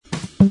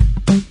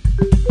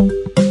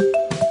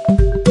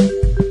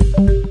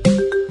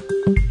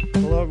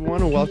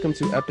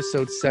welcome to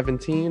episode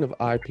 17 of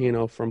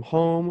IPNO from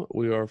Home.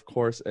 We are, of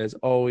course, as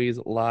always,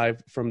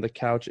 live from the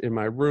couch in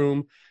my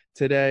room.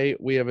 Today,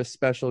 we have a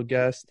special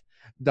guest,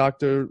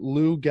 Dr.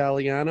 Lou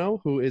Galliano,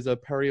 who is a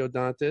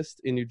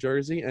periodontist in New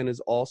Jersey and is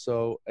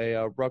also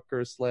a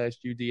Rutgers /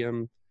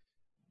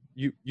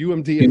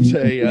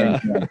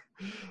 UMDNJ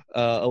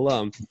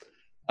alum.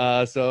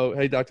 So,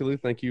 hey, Dr. Lou,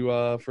 thank you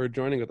for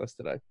joining with us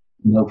today.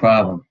 No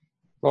problem.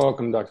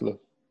 Welcome, Dr.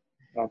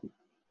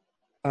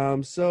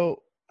 Lou.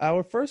 So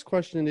our first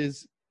question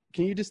is,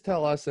 can you just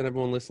tell us and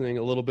everyone listening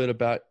a little bit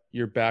about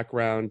your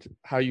background,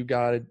 how you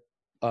got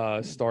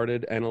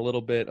started, and a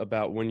little bit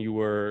about when you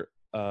were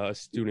a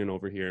student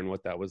over here and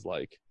what that was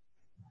like?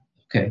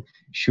 Okay,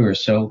 sure.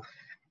 So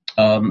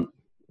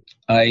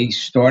I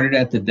started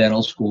at the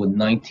dental school in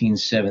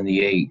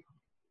 1978,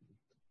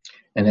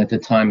 and at the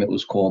time it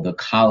was called the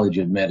College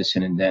of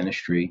Medicine and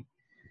Dentistry.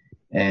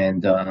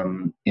 And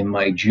in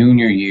my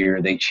junior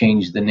year, they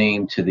changed the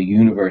name to the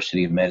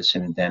University of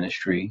Medicine and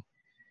Dentistry.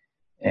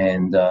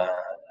 And,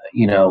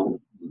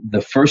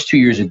 the first 2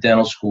 years of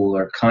dental school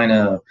are kind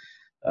of,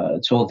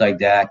 it's all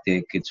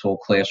didactic, it's all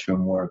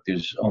classroom work,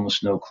 there's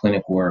almost no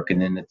clinic work.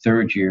 And then the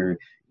third year,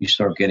 you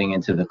start getting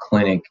into the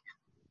clinic.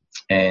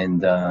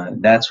 And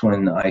that's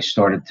when I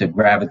started to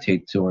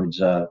gravitate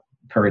towards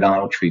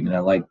periodontal treatment.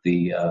 I liked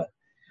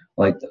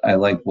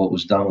what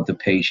was done with the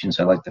patients.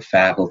 I liked the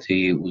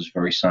faculty. It was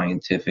very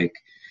scientific.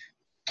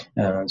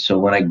 So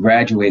when I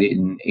graduated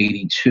in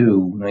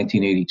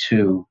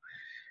 1982,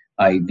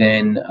 I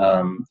then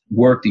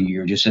worked a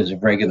year just as a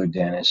regular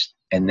dentist,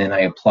 and then I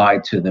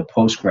applied to the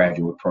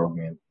postgraduate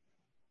program,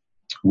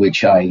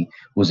 which I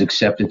was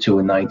accepted to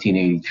in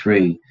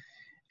 1983.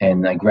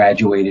 And I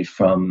graduated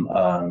from,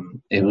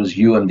 it was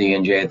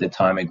UMDNJ at the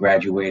time. I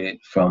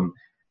graduated from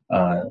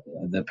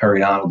the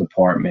periodontal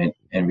department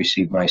and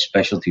received my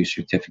specialty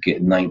certificate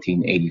in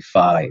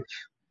 1985.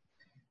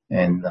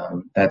 And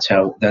that's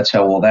how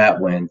all that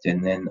went.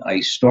 And then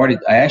I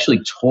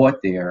actually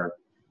taught there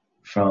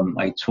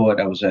I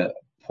was a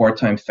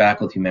part-time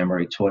faculty member.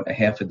 I taught a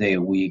half a day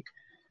a week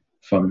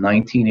from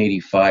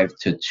 1985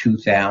 to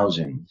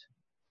 2000.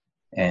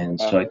 And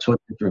so I taught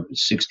for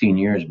 16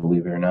 years,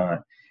 believe it or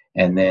not.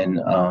 And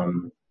then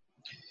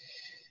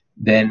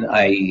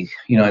I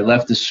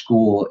left the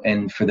school,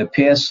 and for the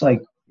past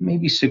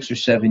maybe 6 or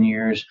 7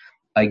 years,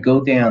 I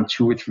go down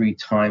 2 or 3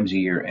 times a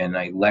year and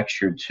I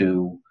lecture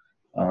to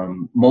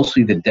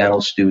mostly the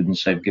dental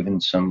students. I've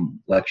given some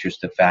lectures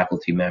to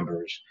faculty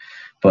members,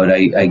 but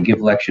I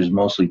give lectures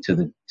mostly to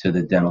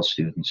the dental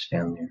students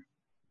down there.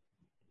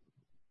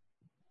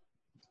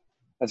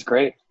 That's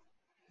great.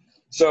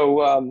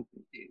 So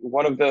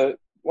one of the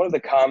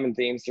common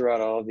themes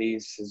throughout all of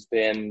these has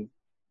been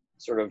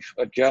sort of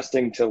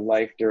adjusting to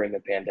life during the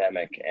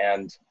pandemic.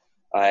 And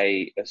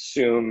I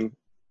assume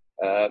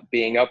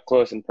being up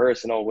close and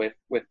personal with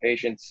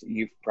patients,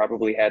 you've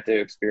probably had to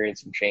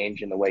experience some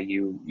change in the way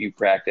you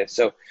practice.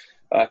 So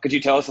could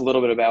you tell us a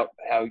little bit about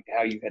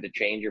how you had to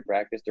change your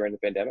practice during the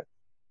pandemic?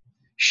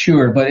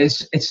 Sure, but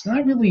it's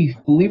not really,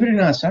 believe it or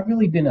not, it's not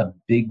really been a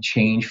big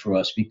change for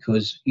us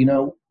because,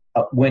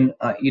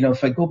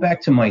 if I go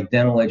back to my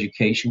dental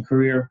education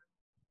career,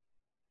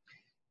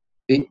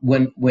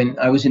 when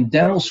I was in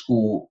dental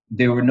school,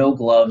 there were no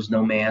gloves,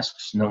 no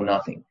masks, no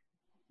nothing.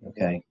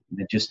 Okay,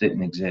 it just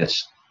didn't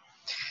exist.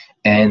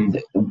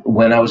 And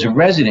when I was a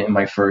resident in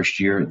my first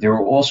year, there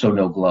were also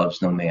no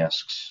gloves, no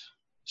masks.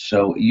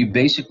 So you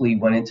basically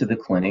went into the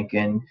clinic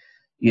and,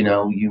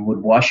 you would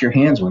wash your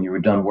hands when you were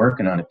done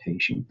working on a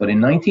patient. But in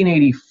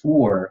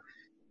 1984,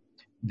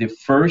 the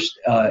first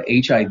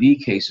HIV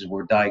cases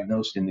were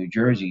diagnosed in New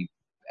Jersey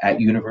at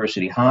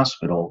University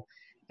Hospital.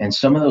 And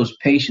some of those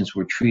patients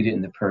were treated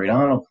in the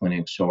periodontal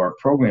clinic. So our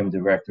program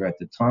director at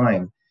the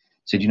time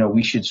said,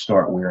 we should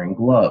start wearing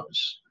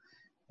gloves.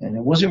 And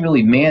it wasn't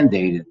really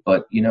mandated,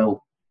 but,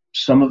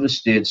 some of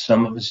us did,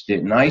 some of us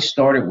didn't. I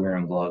started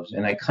wearing gloves,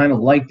 and I kind of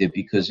liked it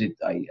because it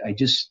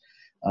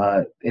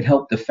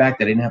helped the fact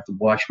that I didn't have to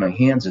wash my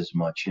hands as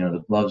much.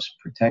 The gloves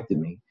protected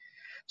me.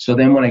 So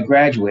then when I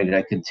graduated,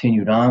 I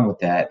continued on with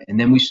that. And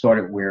then we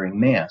started wearing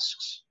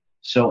masks.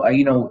 So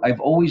I've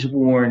always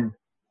worn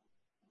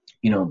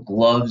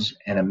gloves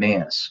and a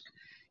mask,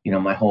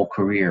 my whole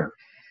career.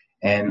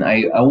 And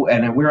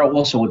I wear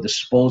also a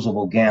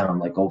disposable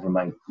gown, over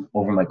my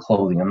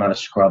clothing. I'm not a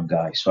scrub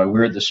guy, so I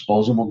wear a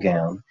disposable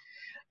gown.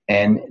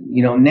 And,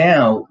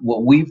 now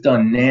what we've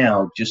done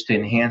now, just to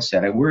enhance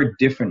that, I wear a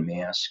different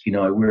mask.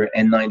 I wear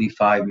an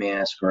N95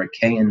 mask or a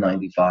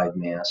KN95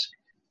 mask.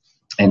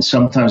 And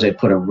sometimes I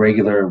put a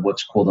regular,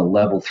 what's called a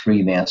level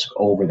 3 mask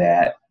over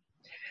that.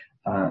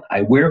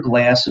 I wear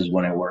glasses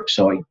when I work.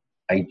 So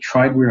I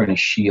tried wearing a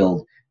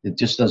shield. It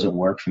just doesn't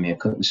work for me. I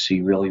couldn't see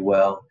really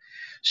well.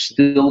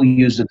 Still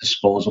use the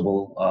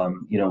disposable.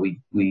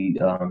 We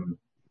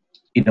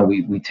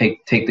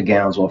take the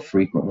gowns off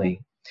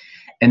frequently.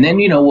 And then,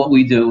 what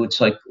we do, it's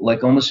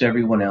like almost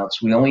everyone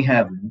else, we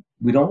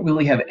don't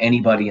really have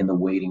anybody in the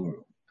waiting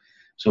room.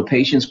 So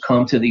patients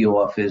come to the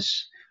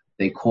office,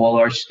 they call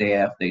our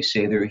staff, they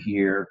say they're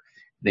here,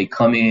 they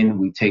come in,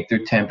 we take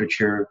their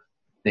temperature,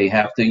 They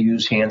have to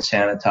use hand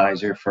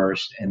sanitizer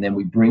first, and then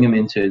we bring them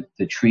into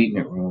the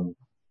treatment room,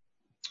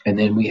 and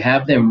then we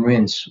have them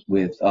rinse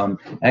with.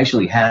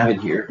 Actually, have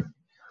it here.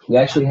 We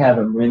actually have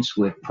them rinse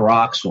with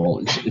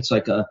Pyroxal. It's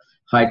like a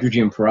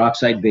hydrogen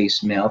peroxide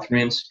based mouth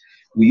rinse.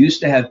 We used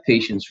to have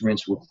patients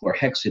rinse with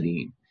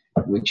chlorhexidine,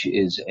 which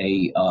is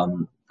a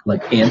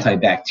like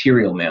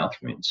antibacterial mouth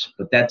rinse,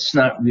 but that's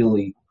not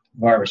really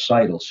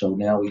virucidal. So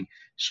now we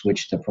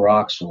switch to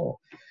Pyroxal.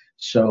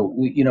 So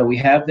we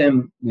have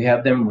them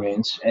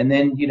rinse, and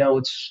then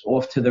it's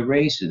off to the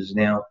races.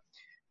 Now,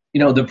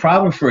 the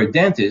problem for a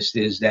dentist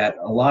is that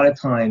a lot of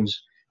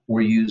times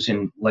we're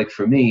using, like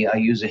for me, I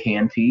use a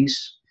handpiece,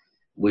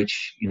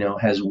 which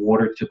has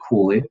water to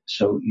cool it.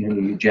 So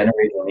you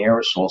generate an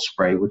aerosol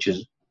spray, which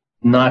is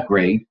not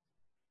great.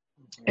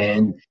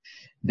 And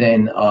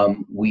then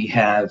we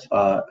have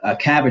a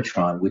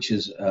Cavitron, which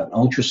is an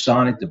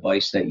ultrasonic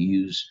device that you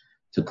use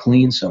to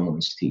clean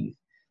someone's teeth.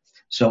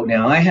 So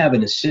now I have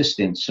an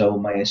assistant. So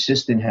my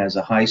assistant has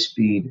a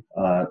high-speed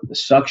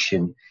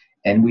suction,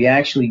 and we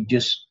actually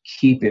just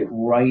keep it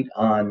right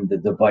on the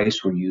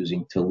device we're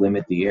using to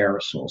limit the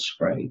aerosol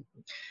spray.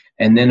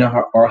 And then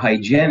our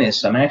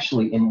hygienist, I'm not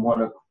in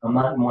one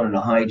of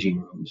the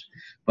hygiene rooms,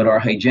 but our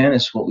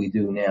hygienist, what we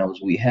do now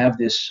is we have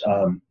this,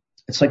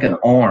 it's like an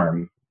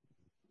arm,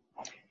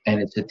 and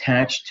it's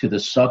attached to the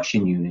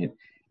suction unit,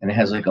 and it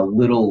has like a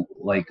little,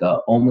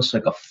 almost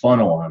like a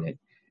funnel on it.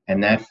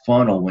 And that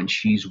funnel, when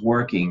she's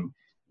working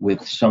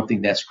with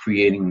something that's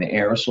creating the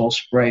aerosol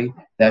spray,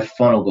 that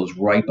funnel goes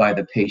right by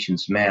the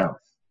patient's mouth.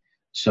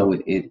 So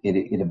it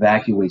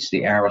evacuates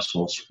the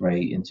aerosol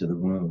spray into the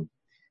room,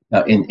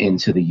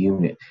 into the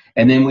unit.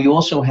 And then we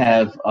also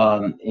have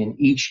in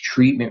each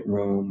treatment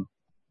room,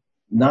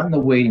 not in the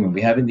waiting room,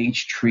 we have in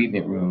each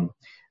treatment room,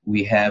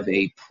 we have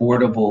a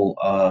portable,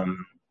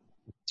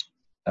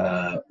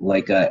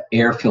 like a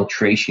air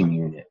filtration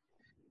unit.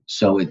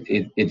 So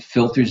it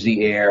filters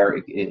the air,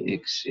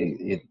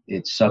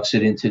 it sucks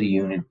it into the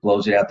unit,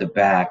 blows it out the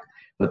back,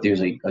 but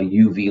there's a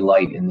UV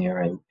light in there,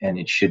 and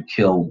it should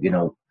kill,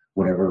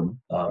 whatever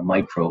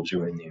microbes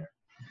are in there.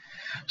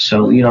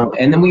 So,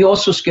 and then we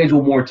also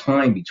schedule more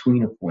time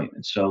between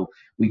appointments. So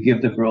we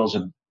give the girls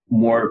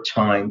more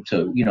time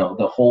to,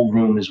 the whole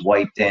room is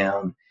wiped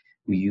down.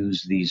 We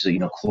use these,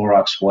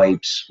 Clorox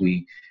wipes.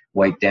 We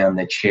wipe down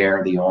the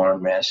chair, the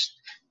armrest.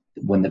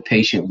 When the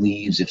patient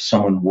leaves, if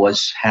someone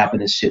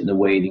happened to sit in the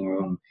waiting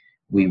room,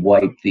 we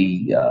wipe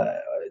the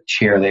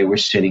chair they were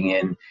sitting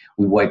in.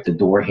 We wipe the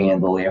door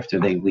handle after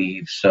they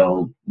leave.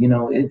 So,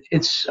 but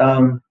it's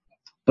a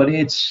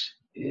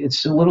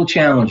little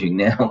challenging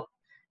now.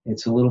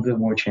 It's a little bit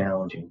more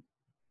challenging.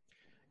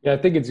 Yeah, I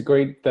think it's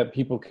great that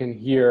people can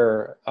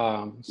hear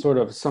sort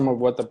of some of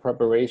what the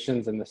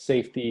preparations and the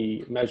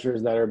safety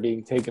measures that are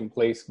being taken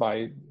place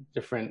by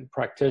different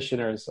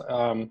practitioners.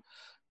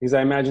 Because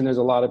I imagine there's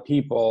a lot of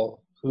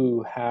people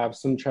who have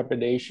some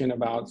trepidation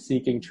about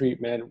seeking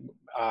treatment,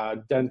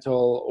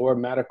 dental or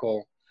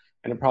medical,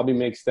 and it probably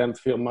makes them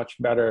feel much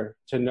better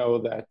to know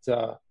that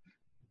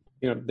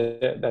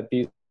that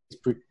these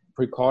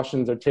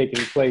precautions are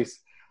taking place.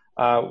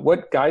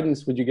 What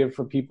guidance would you give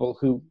for people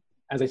who,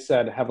 as I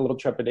said, have a little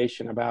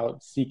trepidation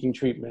about seeking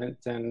treatment,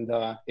 and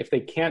if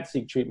they can't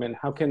seek treatment,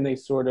 how can they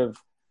sort of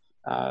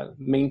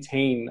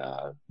maintain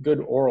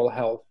good oral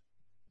health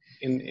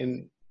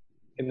in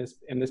this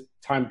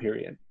time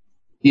period?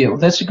 Yeah, well,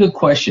 that's a good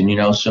question.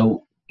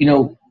 So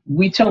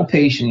we tell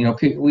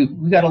patients, we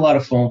got a lot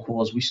of phone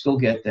calls. We still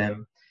get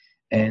them,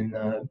 and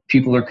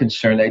people are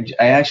concerned.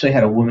 I actually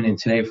had a woman in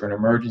today for an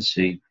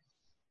emergency,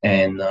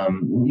 and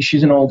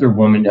she's an older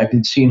woman. I've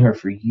been seeing her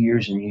for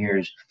years and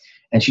years,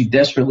 and she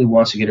desperately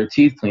wants to get her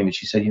teeth cleaned. But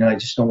she said, I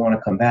just don't want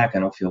to come back. I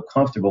don't feel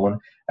comfortable. And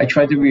I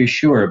tried to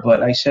reassure her,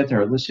 but I said to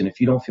her, listen, if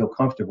you don't feel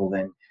comfortable,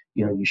 then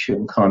you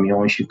shouldn't come. You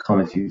only should come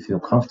if you feel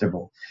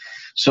comfortable.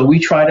 So we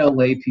try to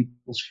allay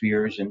people's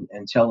fears and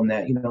tell them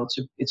that,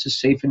 it's a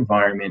safe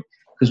environment,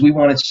 because we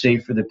want it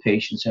safe for the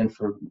patients and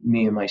for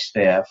me and my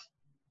staff.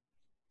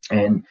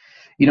 And,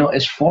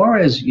 as far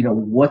as,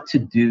 what to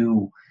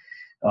do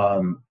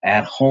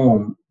at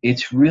home,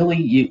 it's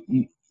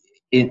really,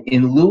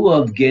 in lieu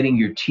of getting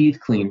your teeth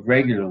cleaned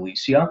regularly.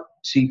 See,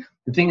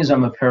 the thing is,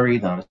 I'm a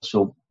periodontist,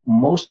 so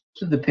most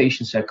of the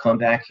patients that come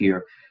back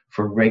here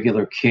for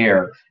regular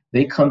care,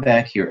 they come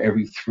back here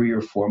every 3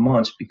 or 4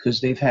 months because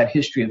they've had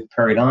history of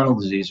periodontal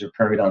disease or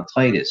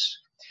periodontitis.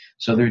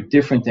 So they're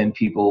different than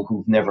people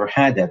who've never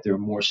had that. They're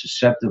more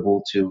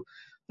susceptible to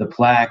the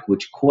plaque,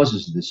 which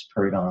causes this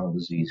periodontal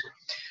disease.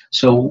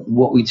 So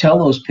what we tell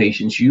those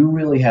patients, you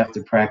really have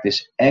to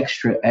practice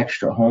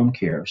extra home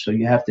care. So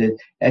you have to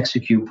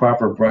execute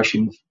proper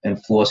brushing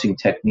and flossing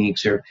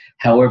techniques, or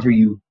however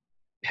you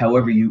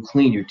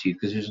clean your teeth,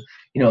 because there's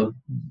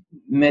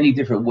many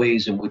different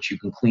ways in which you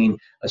can clean,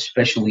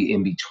 especially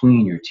in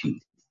between your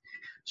teeth.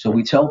 So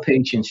we tell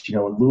patients, in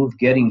lieu of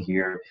getting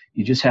here,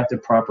 you just have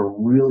to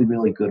really,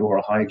 really good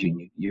oral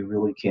hygiene. You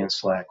really can't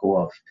slack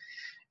off.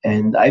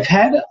 And I've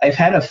had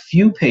a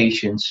few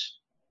patients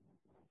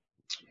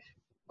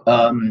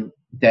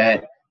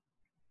that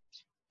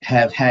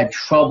have had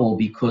trouble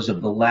because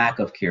of the lack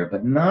of care,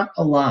 but not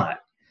a lot.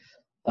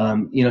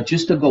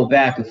 Just to go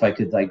back, if I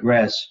could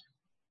digress,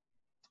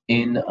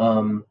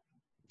 my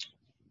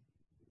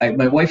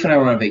wife and I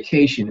were on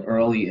vacation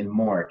early in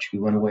March. We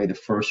went away the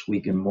first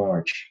week in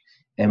March.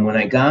 And when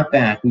I got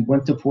back, we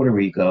went to Puerto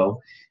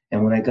Rico.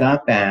 And when I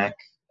got back,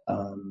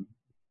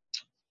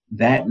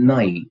 that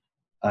night,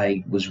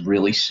 I was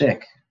really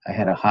sick. I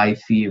had a high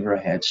fever.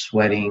 I had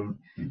sweating,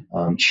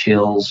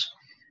 chills.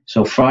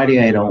 So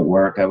Friday, I don't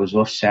work. I was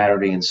off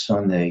Saturday and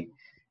Sunday.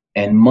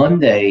 And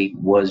Monday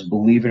was,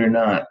 believe it or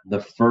not,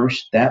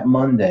 that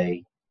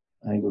Monday,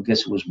 I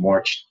guess it was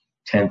March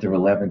 10th or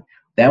 11th,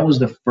 that was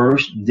the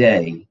first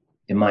day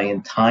in my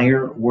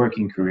entire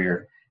working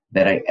career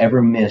that I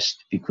ever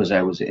missed because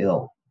I was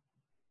ill.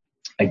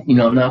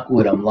 Knock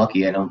wood, I'm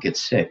lucky I don't get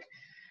sick.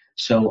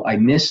 So I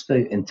missed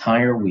the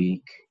entire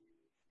week.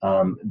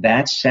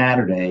 That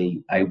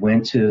Saturday, I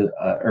went to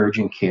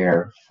urgent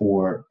care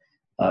for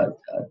a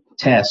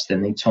test,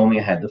 and they told me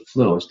I had the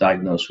flu. I was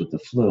diagnosed with the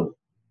flu.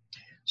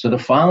 So the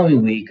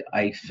following week,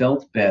 I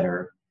felt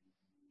better,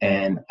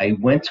 and I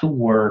went to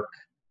work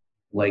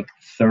like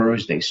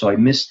Thursday. So I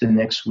missed the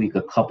next week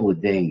a couple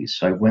of days.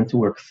 So I went to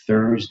work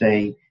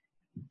Thursday,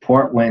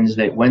 part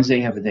Wednesday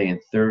half a day, and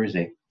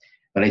Thursday.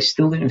 But I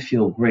still didn't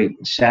feel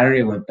great.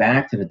 Saturday I went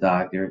back to the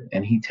doctor,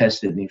 and he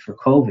tested me for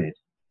COVID.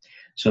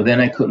 So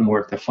then I couldn't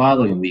work the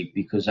following week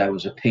because I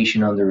was a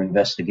patient under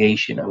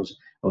investigation. I was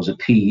a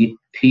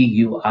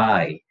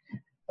PUI,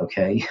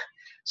 okay?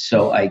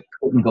 So I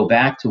couldn't go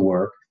back to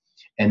work.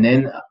 And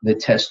then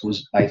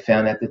I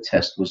found out the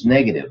test was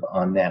negative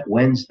on that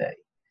Wednesday.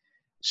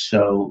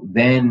 So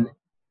then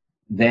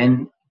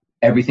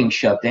everything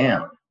shut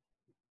down.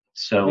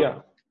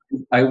 So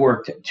I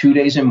worked 2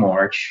 days in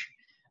March.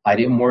 I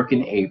didn't work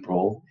in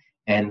April.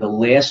 And the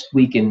last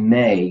week in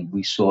May,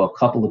 we saw a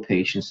couple of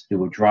patients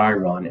do a dry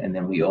run, and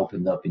then we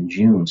opened up in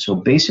June. So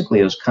basically,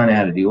 I was kind of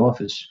out of the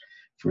office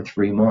for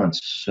 3 months.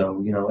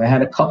 So, I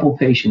had a couple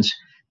patients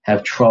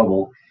have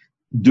trouble.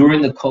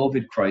 During the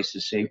COVID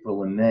crisis,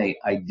 April and May,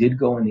 I did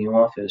go in the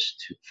office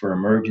for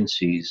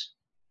emergencies.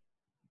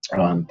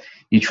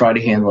 You try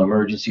to handle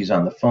emergencies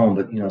on the phone,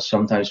 but,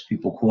 sometimes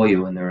people call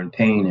you and they're in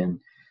pain. And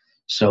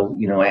so,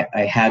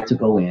 I had to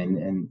go in,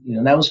 and,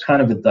 that was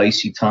kind of a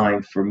dicey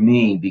time for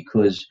me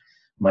because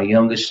my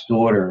youngest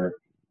daughter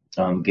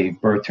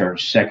gave birth to her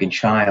second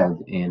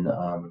child in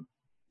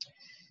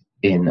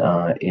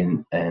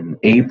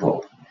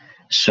April.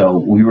 So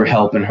we were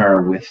helping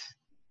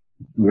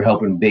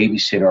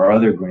babysit our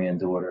other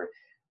granddaughter,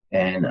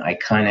 and I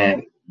kind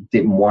of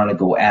didn't want to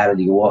go out of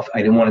the office. I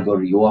didn't want to go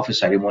to the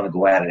office. I didn't want to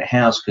go out of the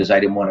house because I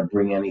didn't want to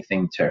bring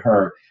anything to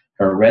her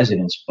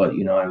residence. But,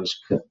 I was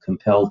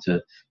compelled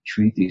to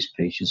treat these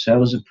patients. So that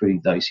was a pretty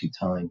dicey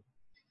time.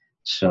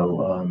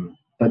 So,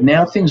 but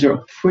now things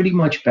are pretty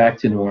much back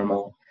to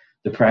normal.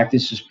 The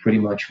practice is pretty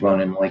much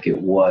running like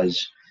it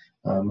was.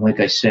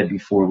 Like I said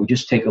before, we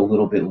just take a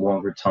little bit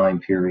longer time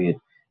period,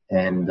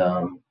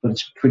 but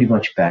it's pretty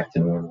much back to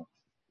normal.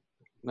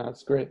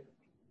 That's great.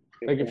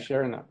 Thank you for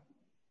sharing that.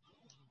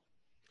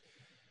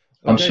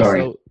 I'm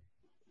sorry.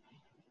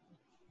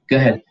 Go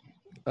ahead.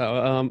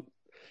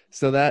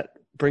 So that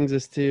brings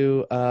us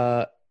to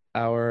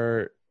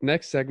our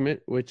next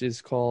segment, which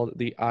is called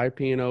the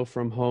IPNO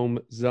from Home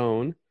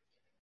Zone.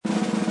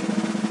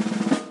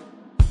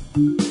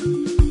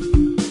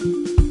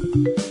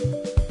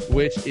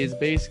 Which is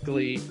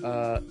basically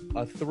a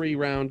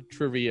 3-round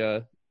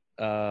trivia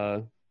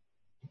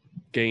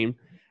game.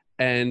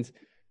 And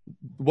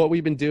what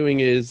we've been doing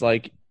is,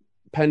 like,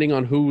 depending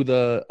on who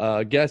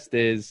the guest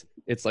is,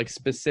 it's like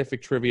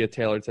specific trivia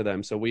tailored to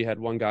them. So we had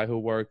one guy who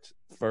worked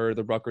for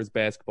the Rutgers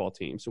basketball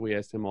team, so we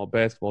asked him all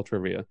basketball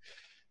trivia.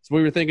 So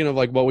we were thinking of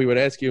like what we would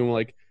ask you, and we're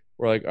like,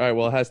 all right,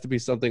 well, it has to be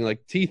something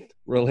like teeth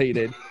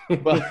related,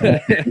 but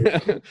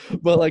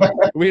like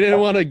we didn't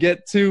want to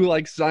get too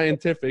like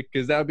scientific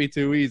because that would be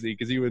too easy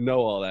because you would know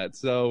all that.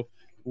 So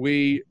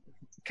we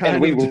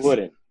kind of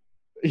wouldn't.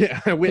 Yeah,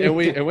 and we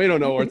don't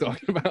know what we're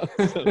talking about.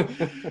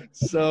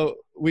 So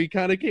we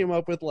kind of came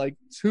up with like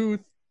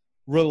tooth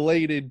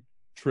related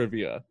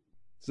trivia.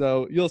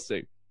 So you'll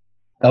see.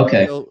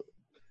 Okay.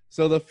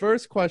 So the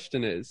first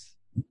question is,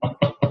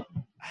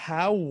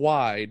 how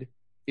wide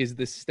is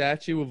the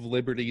Statue of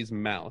Liberty's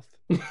mouth?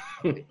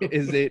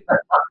 Is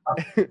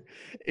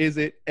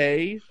it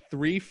A,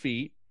 3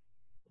 feet,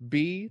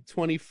 B,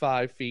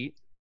 25 feet,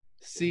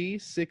 C,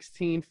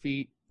 16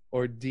 feet,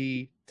 or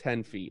D,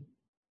 10 feet?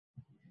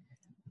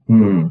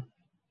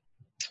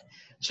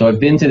 So I've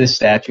been to the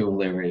Statue of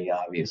Liberty,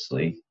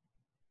 obviously.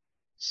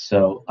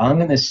 So I'm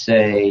going to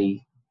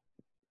say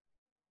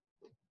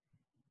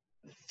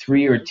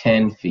 3 or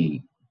 10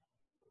 feet.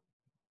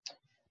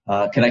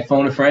 Can I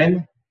phone a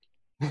friend?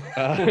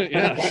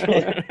 Yeah,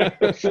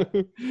 sure.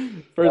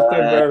 First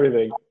time for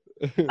everything.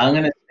 I'm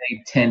going to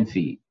say 10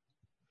 feet.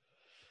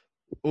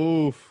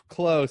 Oof,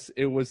 close.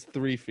 It was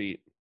 3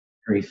 feet.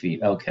 3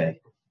 feet, okay.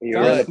 It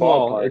sounds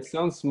small. It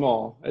sounds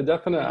small. It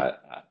definitely,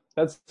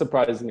 that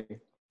surprised me.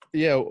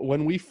 Yeah,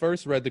 when we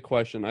first read the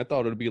question, I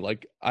thought it would be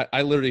like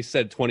I literally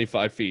said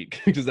 25 feet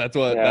because that's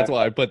why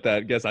I put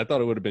that guess. I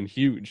thought it would have been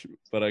huge,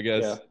 but I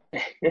guess.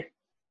 Yeah.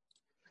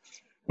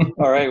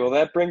 All right. Well,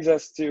 that brings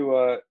us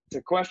to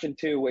question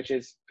 2, which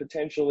is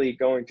potentially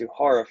going to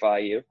horrify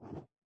you,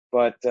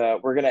 but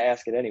we're going to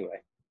ask it anyway.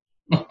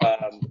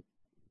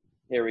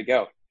 Here we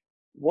go.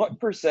 What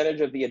percentage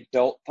of the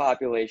adult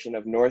population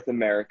of North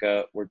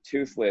America were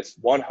toothless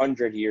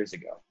 100 years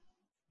ago?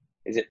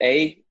 Is it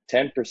A,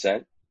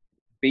 10%,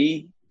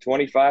 B,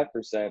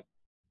 25%,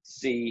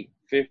 C,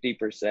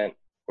 50%,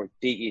 or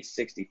D,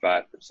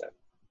 65%?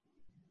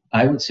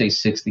 I would say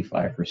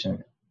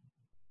 65%.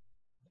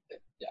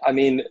 I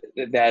mean,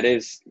 that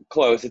is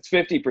close. It's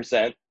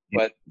 50%,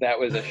 but that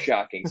was a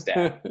shocking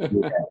stat.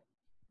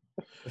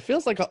 It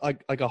feels like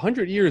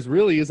 100 years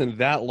really isn't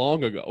that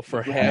long ago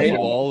for half of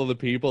all of the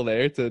people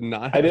there to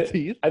not have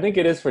teeth. I think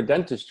it is for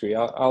dentistry.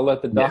 I'll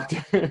let the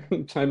doctor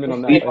chime in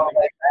on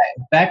that.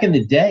 Back in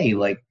the day,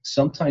 like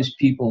sometimes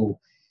people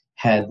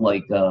had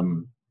like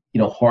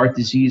heart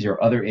disease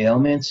or other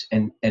ailments,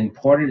 and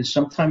part of it,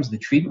 sometimes the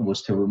treatment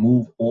was to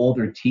remove all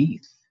their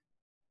teeth.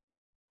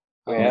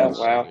 Yeah,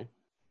 wow.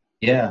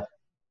 Yeah.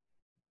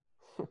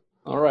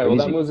 All right. Well,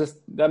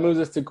 that moves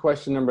us to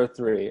question number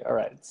 3. All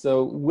right.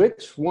 So,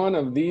 which one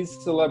of these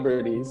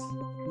celebrities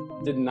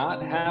did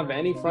not have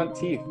any front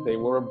teeth? They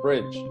wore a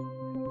bridge.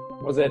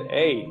 Was it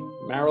A,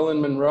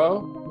 Marilyn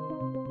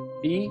Monroe,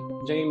 B,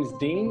 James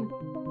Dean,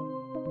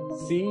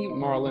 C,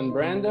 Marlon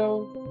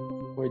Brando,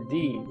 or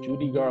D,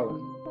 Judy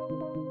Garland?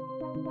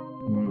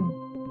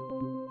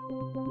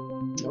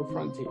 No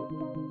front teeth.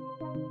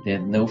 They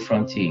had no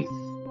front teeth.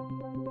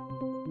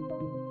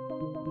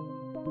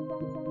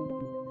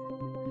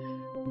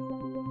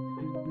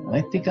 I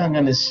think I'm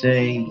going to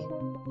say,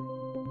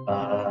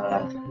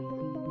 I'm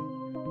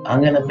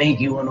going to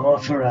make you an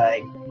offer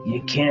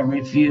you can't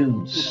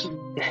refuse.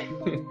 I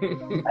think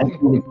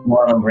it's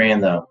Marlon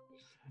Brando.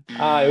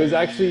 It was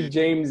actually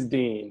James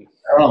Dean.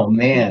 Oh,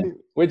 man.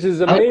 Which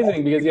is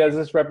amazing because he has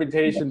this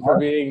reputation for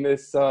being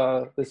this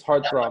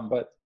heartthrob,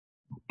 but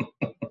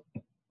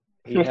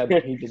he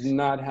did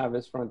not have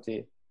his front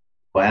teeth.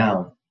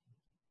 Wow.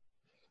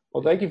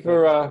 Well, thank you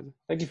for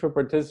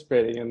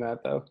participating in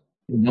that, though.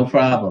 No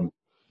problem.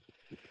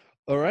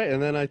 All right,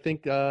 and then I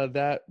think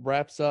that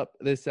wraps up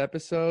this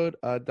episode.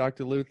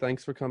 Dr. Lou,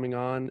 thanks for coming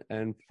on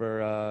and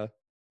for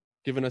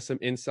giving us some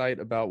insight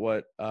about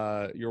what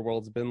your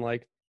world's been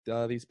like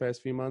these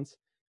past few months.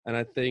 And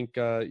I think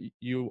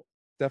you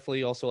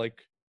definitely also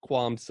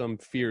qualmed some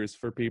fears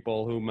for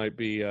people who might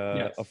be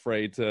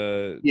afraid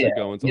to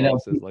go into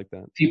offices like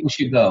that. People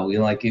should go.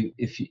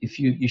 If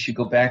you should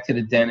go back to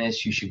the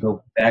dentist, you should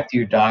go back to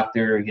your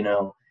doctor.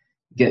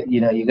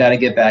 You got to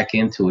get back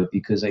into it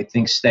because I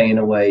think staying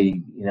away,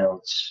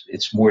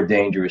 it's more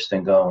dangerous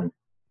than going.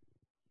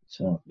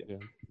 So,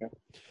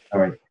 All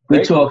right.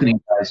 Good talking to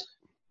you guys.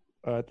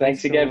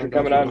 Thanks again for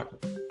coming on.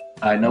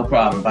 No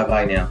problem.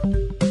 Bye-bye now.